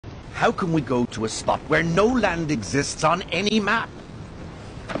How can we go to a spot where no land exists on any map?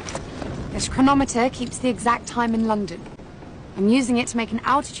 This chronometer keeps the exact time in London. I'm using it to make an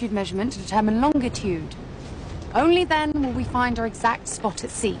altitude measurement to determine longitude. Only then will we find our exact spot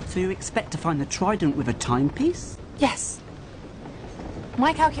at sea. So you expect to find the trident with a timepiece? Yes.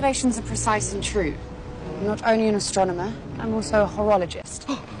 My calculations are precise and true. I'm not only an astronomer, I'm also a horologist.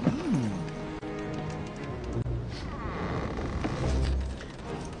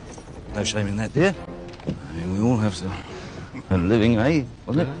 No shame in that, dear. I mean, we all have to earn a living, eh?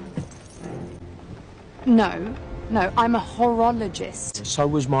 Wasn't it? No, I'm a horologist. So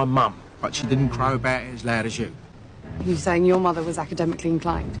was my mum, but she didn't crow about it as loud as you. You saying your mother was academically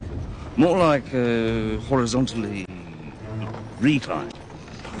inclined? More like horizontally reclined.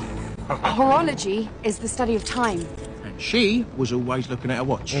 Horology is the study of time. And she was always looking at a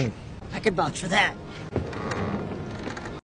watch. I could vouch for that.